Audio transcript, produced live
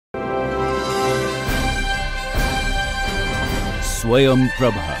Swayam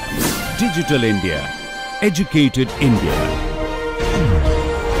Prabha. Digital India. Educated India.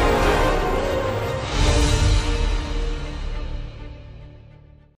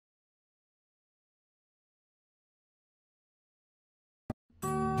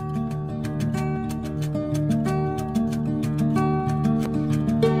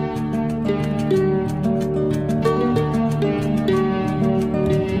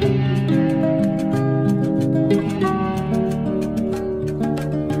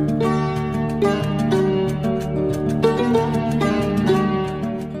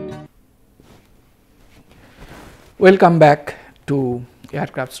 Welcome back to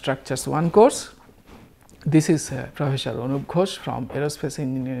Aircraft Structures 1 course. This is Professor Anup Ghosh from Aerospace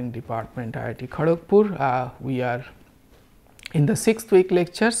Engineering Department, IIT Kharagpur. We are in the 6th week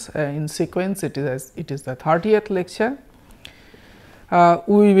lectures in sequence. It is the 30th lecture.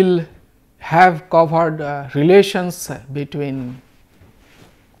 We will have covered relations between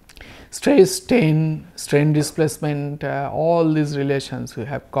stress, strain displacement, all these relations we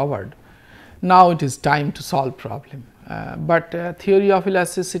have covered. Now it is time to solve problem, but theory of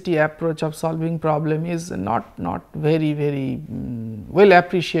elasticity approach of solving problem is not very well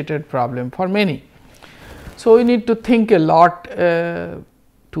appreciated problem for many. So, we need to think a lot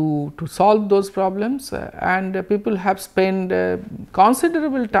to solve those problems, and people have spent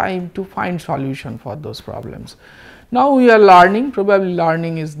considerable time to find solution for those problems. Now, we are learning, probably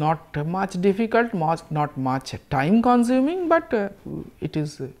learning is not much difficult, not much time consuming, but it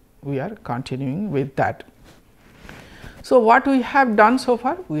is we are continuing with that. So, what we have done so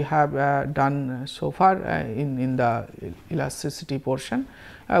far? We have done so far in the elasticity portion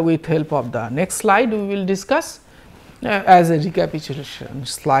with help of the next slide we will discuss. As a recapitulation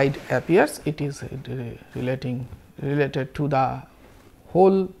slide appears, it is related to the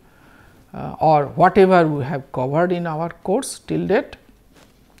whole or whatever we have covered in our course till date,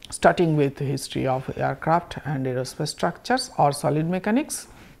 starting with the history of aircraft and aerospace structures or solid mechanics,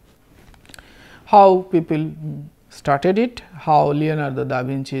 how people started it, how Leonardo da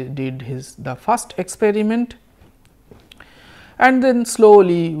Vinci did the first experiment, and then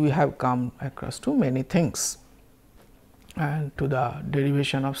slowly we have come across to many things and to the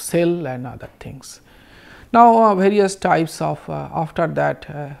derivation of cell and other things. Now, various types of after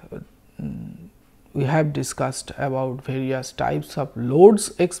that we have discussed about various types of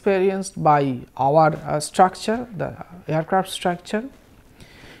loads experienced by our structure, the aircraft structure.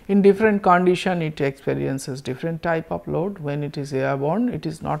 In different condition it experiences different type of load. When it is airborne, it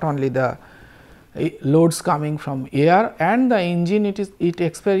is not only the loads coming from air and the engine it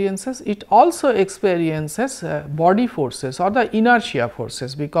experiences, it also experiences body forces or the inertia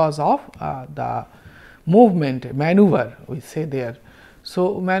forces because of the movement maneuver we say there.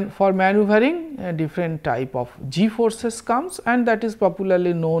 So, for maneuvering different type of G forces comes, and that is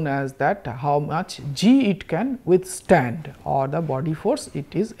popularly known as that how much G it can withstand or the body force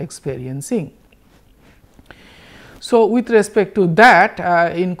it is experiencing. So, with respect to that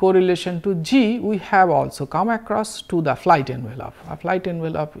in correlation to G, we have also come across to the flight envelope. A flight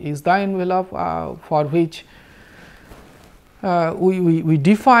envelope is the envelope for which we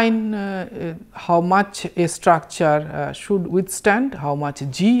define how much a structure should withstand, how much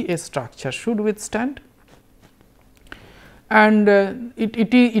G a structure should withstand, and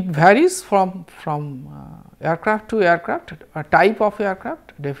it varies from aircraft to aircraft, a type of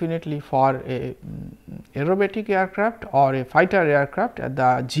aircraft. Definitely for a aerobatic aircraft or a fighter aircraft,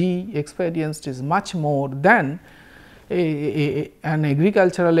 the G experienced is much more than an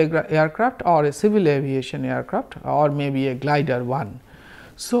agricultural aircraft or a civil aviation aircraft or maybe a glider one.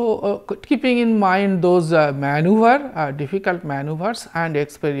 So, keeping in mind those difficult maneuvers and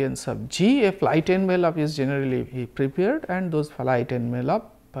experience of G, a flight envelope is generally prepared, and those flight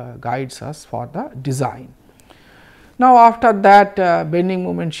envelope guides us for the design. Now, after that bending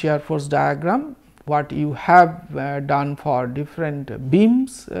moment shear force diagram, what you have done for different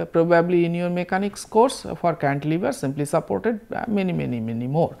beams probably in your mechanics course for cantilever simply supported many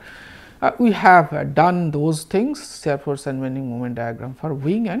more. We have done those things, shear force and bending moment diagram for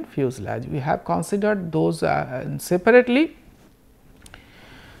wing and fuselage. We have considered those separately,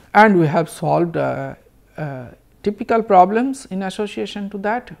 and we have solved typical problems in association to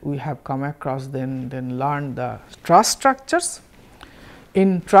that. We have come across then learned the truss structures.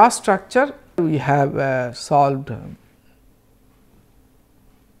 In truss structure, we have solved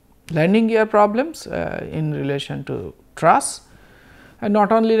landing gear problems in relation to truss, and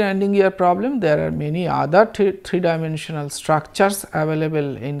not only landing gear problem, there are many other three dimensional structures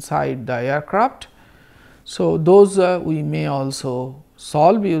available inside the aircraft. So, those we may also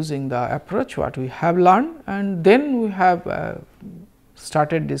solve using the approach what we have learned, and then we have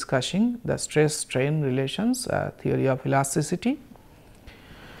started discussing the stress strain relations, theory of elasticity,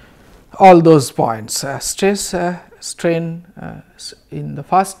 all those points. Stress strain, in the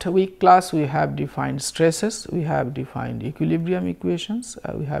first week class we have defined stresses, we have defined equilibrium equations,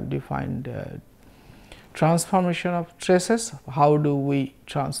 we have defined transformation of stresses, how do we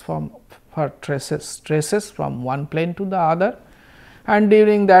transform for stresses from one plane to the other, and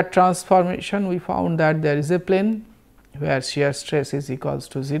during that transformation we found that there is a plane where shear stress is equals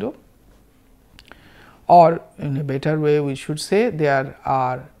to 0, or in a better way we should say there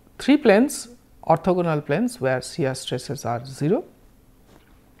are 3 planes, orthogonal planes where shear stresses are 0,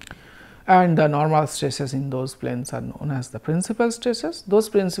 and the normal stresses in those planes are known as the principal stresses. Those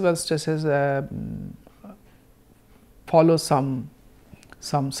principal stresses follow some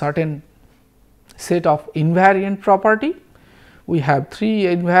certain set of invariant property. We have 3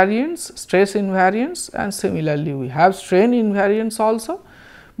 invariants, stress invariants, and similarly we have strain invariants also,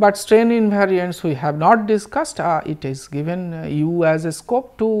 but strain invariants we have not discussed. It is given you as a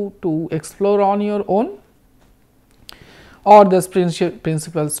scope to explore on your own, or the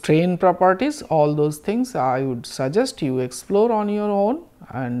principal strain properties, all those things I would suggest you explore on your own,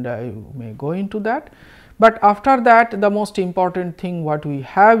 and you may go into that. But after that, the most important thing what we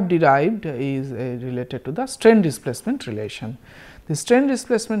have derived is related to the strain displacement relation. The strain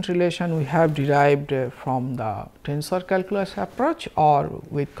displacement relation we have derived from the tensor calculus approach, or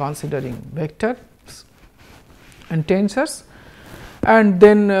with considering vectors and tensors, and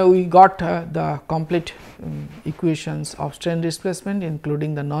then we got the complete equations of strain displacement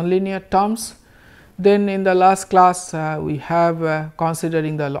including the nonlinear terms. Then in the last class we have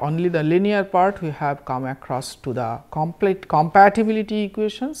considering only the linear part, we have come across to the complete compatibility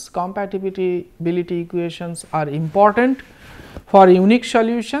equations. Compatibility equations are important for unique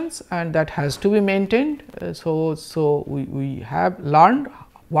solutions, and that has to be maintained. So we have learned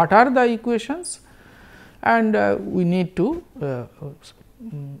what are the equations, and we need to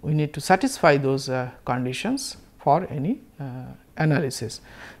satisfy those conditions for any analysis.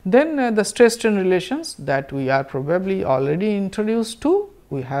 Then the stress strain relations that we are probably already introduced to,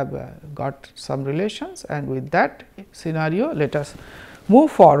 we have got some relations, and with that scenario let us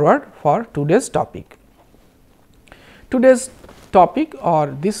move forward for today's topic. Today's topic, or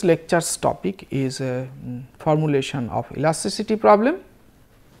this lecture's topic, is formulation of elasticity problem.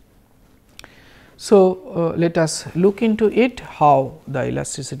 So, let us look into it, how the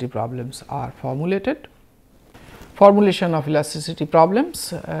elasticity problems are formulated. Formulation of elasticity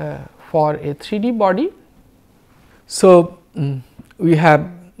problems for a 3D body. So, we are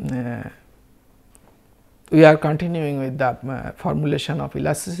continuing with the formulation of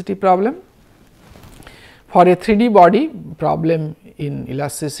elasticity problem. For a 3D body problem in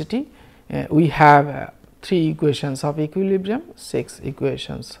elasticity, we have 3 equations of equilibrium, 6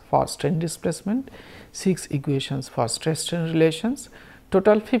 equations for strain displacement, 6 equations for stress strain relations,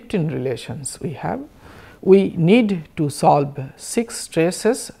 total 15 relations we have. We need to solve 6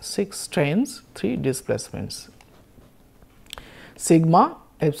 stresses, 6 strains, 3 displacements, sigma,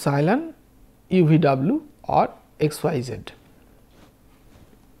 epsilon, UVW or XYZ.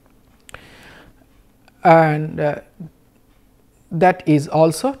 And that is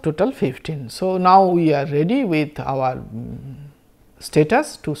also total 15. So, now we are ready with our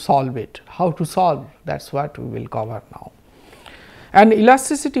status to solve it. How to solve, that is what we will cover now. An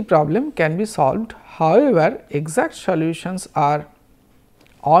elasticity problem can be solved, however, exact solutions are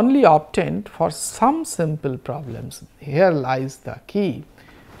only obtained for some simple problems. Here lies the key.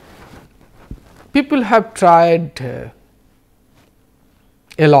 People have tried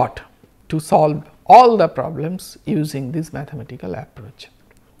a lot to solve all the problems using this mathematical approach,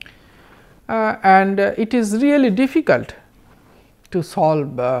 and it is really difficult to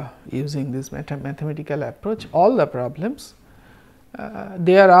solve using this mathematical approach all the problems.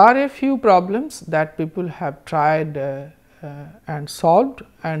 There are a few problems that people have tried and solved,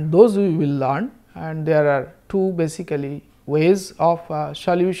 and those we will learn, and there are 2 basically ways of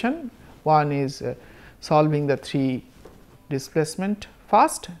solution. One is solving the 3 displacement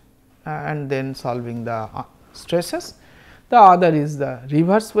first and then solving the stresses. The other is the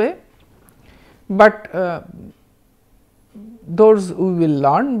reverse way, but those we will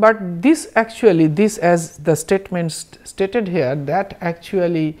learn, but this actually, this as the statement stated here, that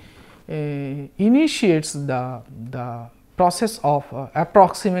actually initiates the process of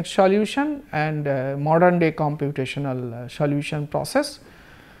approximate solution and modern day computational solution process.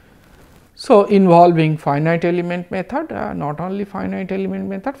 So, involving finite element method, not only finite element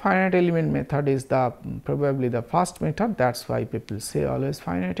method is the probably the first method, that is why people say always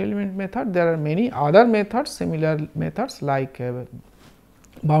finite element method. There are many other methods, similar methods like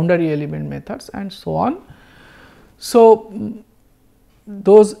boundary element methods and so on. So,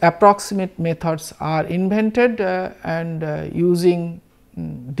 those approximate methods are invented and using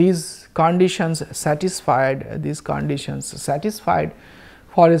these conditions satisfied,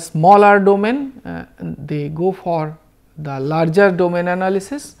 for a smaller domain, they go for the larger domain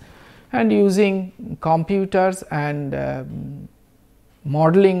analysis, and using computers and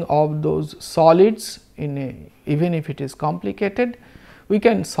modeling of those solids in a, even if it is complicated, we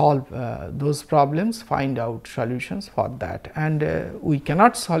can solve those problems, find out solutions for that, and we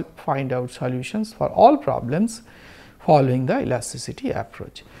cannot find out solutions for all problems following the elasticity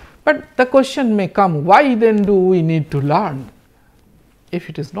approach. But the question may come, why then do we need to learn if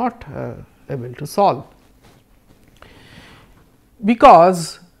it is not able to solve?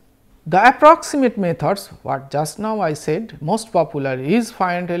 Because the approximate methods, what just now I said, most popular is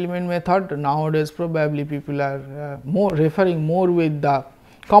finite element method. Nowadays probably people are more referring more with the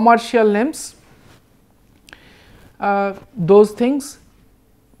commercial names, those things,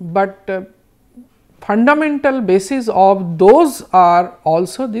 but fundamental basis of those are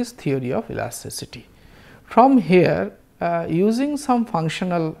also this theory of elasticity. From here, using some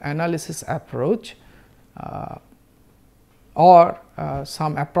functional analysis approach or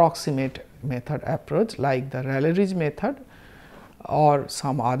some approximate method approach like the Rayleigh-Ridge method or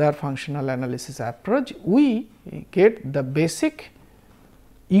some other functional analysis approach, we get the basic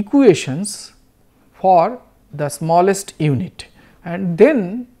equations for the smallest unit, and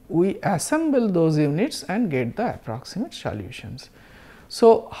then we assemble those units and get the approximate solutions.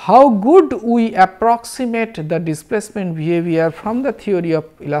 So, how good we approximate the displacement behavior from the theory of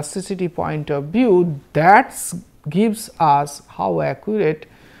elasticity point of view, that gives us how accurate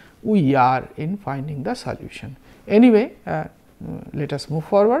we are in finding the solution. Anyway, let us move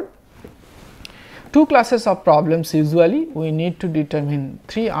forward. Two classes of problems usually we need to determine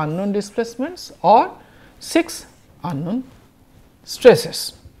 3 unknown displacements or 6 unknown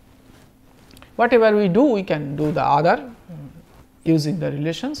stresses. Whatever we do, we can do the other using the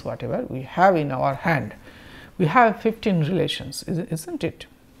relations whatever we have in our hand. We have 15 relations, is not it?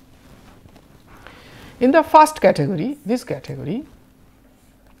 In the first category, this category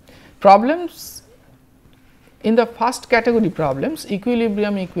problems, in the first category problems,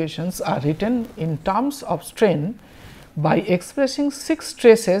 equilibrium equations are written in terms of strain by expressing 6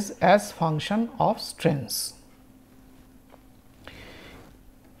 stresses as function of strains.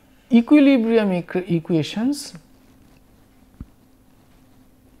 Equilibrium equations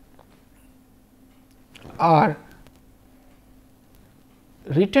are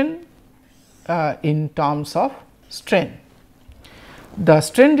written in terms of strain. The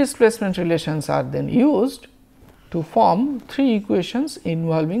strain displacement relations are then used to form 3 equations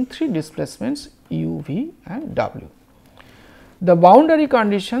involving 3 displacements u, v and w. The boundary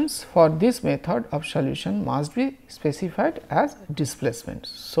conditions for this method of solution must be specified as displacement.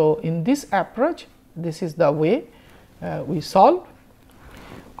 So, in this approach, this is the way we solve.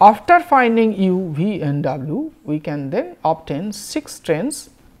 After finding u, v and w, we can then obtain 6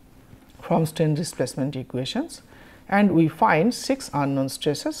 strains from strain displacement equations, and we find 6 unknown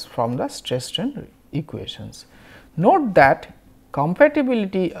stresses from the stress strain equations. Note that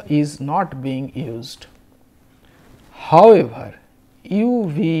compatibility is not being used. However, u,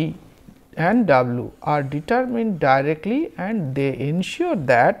 v and w are determined directly and they ensure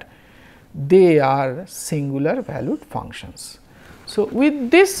that they are singular valued functions. So,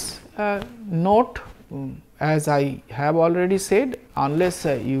 with this note, as I have already said, unless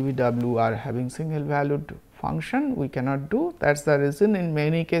u, v, w are having single valued function, we cannot do. That is the reason in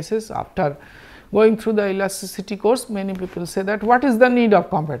many cases after going through the elasticity course, many people say that what is the need of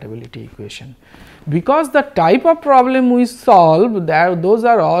compatibility equation? Because the type of problem we solve, that those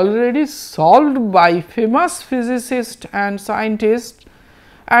are already solved by famous physicists and scientists,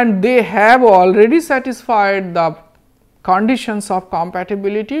 and they have already satisfied the conditions of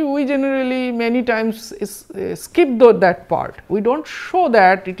compatibility. We generally many times skip that part. We do not show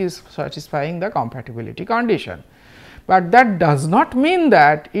that it is satisfying the compatibility condition, but that does not mean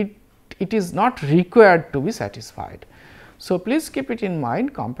that it is not required to be satisfied. So, please keep it in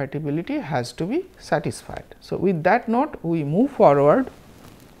mind, compatibility has to be satisfied. So, with that note, we move forward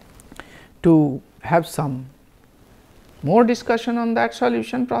to have some more discussion on that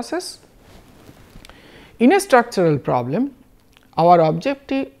solution process. In a structural problem, our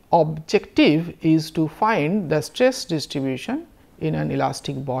objective is to find the stress distribution in an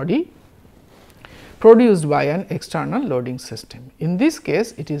elastic body produced by an external loading system. In this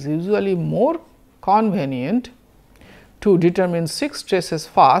case, it is usually more convenient to determine 6 stresses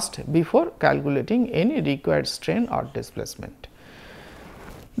first before calculating any required strain or displacement.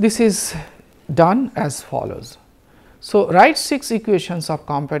 This is done as follows. So, write 6 equations of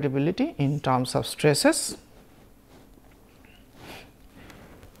compatibility in terms of stresses.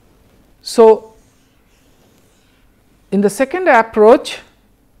 So, in the second approach,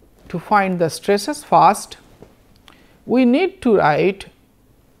 to find the stresses first, we need to write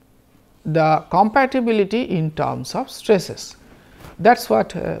the compatibility in terms of stresses. That is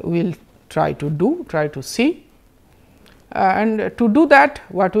what we will try to do, try to see. And to do that,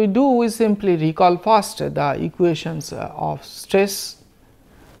 what we do, we simply recall first the equations of stress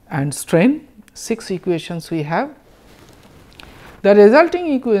and strain, 6 equations we have. The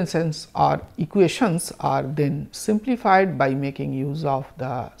resulting equations are then simplified by making use of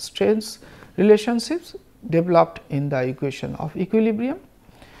the stress relationships developed in the equation of equilibrium.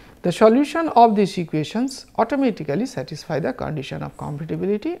 The solution of these equations automatically satisfy the condition of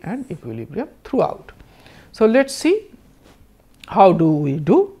compatibility and equilibrium throughout. So, let us see how do we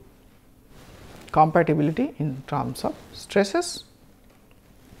do compatibility in terms of stresses.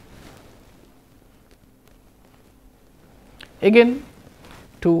 Again,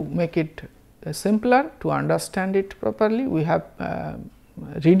 to make it simpler, to understand it properly, we have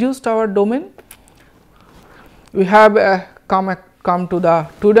reduced our domain. We have come to the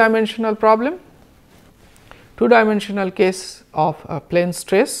 2-dimensional problem, 2-dimensional case of plane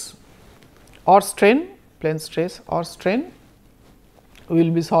stress or strain, plane stress or strain we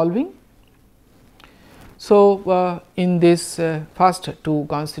will be solving. So, in this first to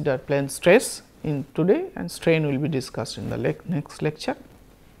consider plane stress in today, and strain will be discussed in the next lecture.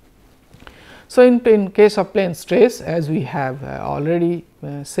 So, in case of plane stress, as we have already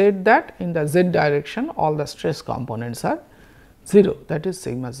said that in the z direction all the stress components are 0, that is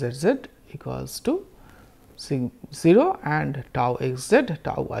sigma z z equals to 0 and tau x z,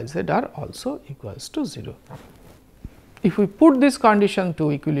 tau y z are also equals to 0. If we put this condition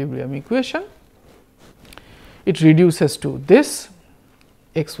to equilibrium equation, it reduces to this,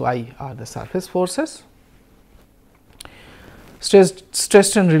 x y are the surface forces. Stress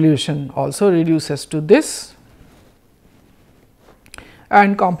strain relation also reduces to this,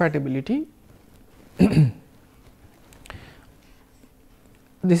 and compatibility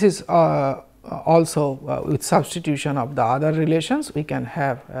this is also with substitution of the other relations we can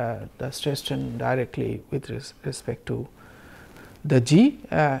have the stress strain directly with respect to the g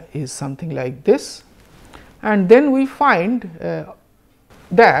is something like this, and then we find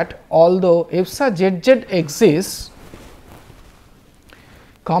that although epsa z z exists,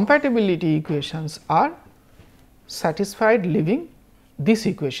 compatibility equations are satisfied leaving this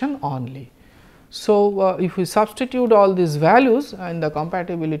equation only. So, if we substitute all these values in the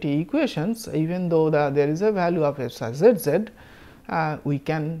compatibility equations, even though there is a value of epsa z z,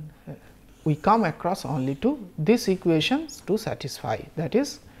 we come across only to these equations to satisfy, that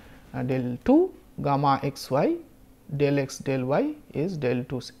is del 2 gamma x y del x del y is del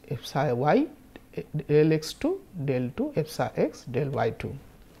 2 epsa y del x 2 del 2 epsa x del y 2.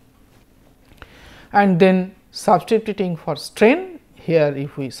 And then substituting for strain, here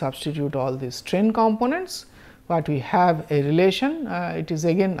if we substitute all these strain components, what we have a relation, it is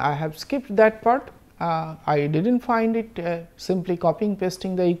again I have skipped that part, I did not find it simply copying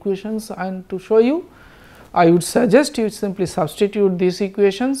pasting the equations, and to show you I would suggest you simply substitute these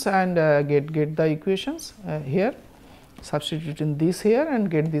equations and get the equations here, substitute in this here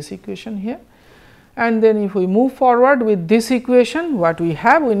and get this equation here. And then if we move forward with this equation, what we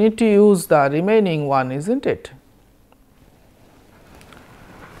have, we need to use the remaining one, is not it.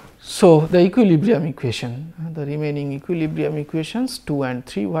 So, the equilibrium equation, the remaining equilibrium equations 2 and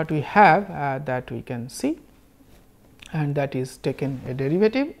 3, what we have that we can see, and that is taken a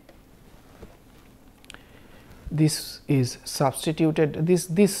derivative. This is substituted,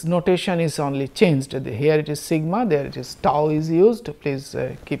 this notation is only changed, here it is sigma, there it is tau is used, please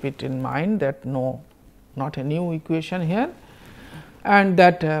keep it in mind that not a new equation here, and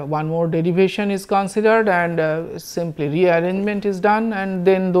that one more derivation is considered, and simply rearrangement is done, and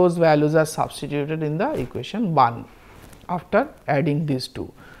then those values are substituted in the equation 1 after adding these two.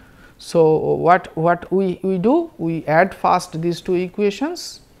 So, what we do, we add first these two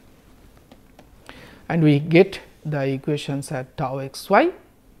equations and we get the equations at tau x y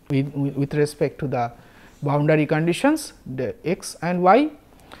with respect to the boundary conditions, the x and y,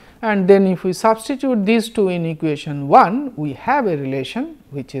 and then if we substitute these two in equation 1, we have a relation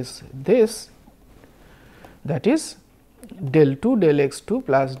which is this, that is del 2 del x 2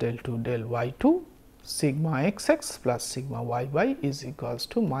 plus del 2 del y 2 sigma xx plus sigma yy is equals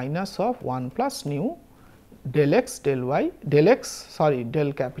to minus of 1 plus nu del x del y del x sorry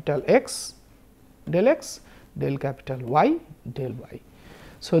del capital X del x del capital Y del y.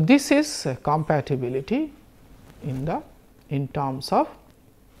 So, this is compatibility in terms of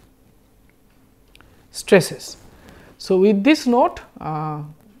stresses. So, with this note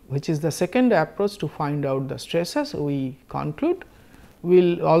which is the second approach to find out the stresses, we conclude. We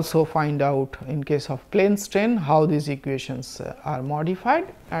will also find out in case of plane strain how these equations are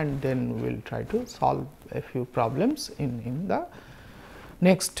modified, and then we will try to solve a few problems in the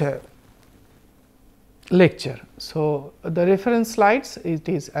next lecture. So, the reference slides, it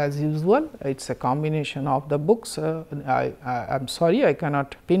is as usual, it is a combination of the books. I am sorry I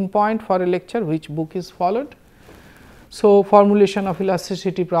cannot pinpoint for a lecture which book is followed. So, formulation of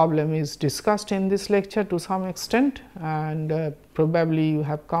elasticity problem is discussed in this lecture to some extent, and probably you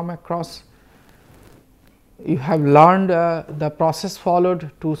have come across, you have learned the process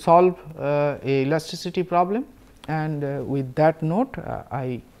followed to solve a elasticity problem, and with that note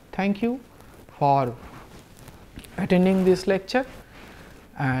I thank you for attending this lecture,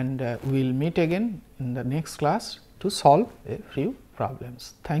 and we will meet again in the next class to solve a few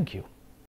problems. Thank you.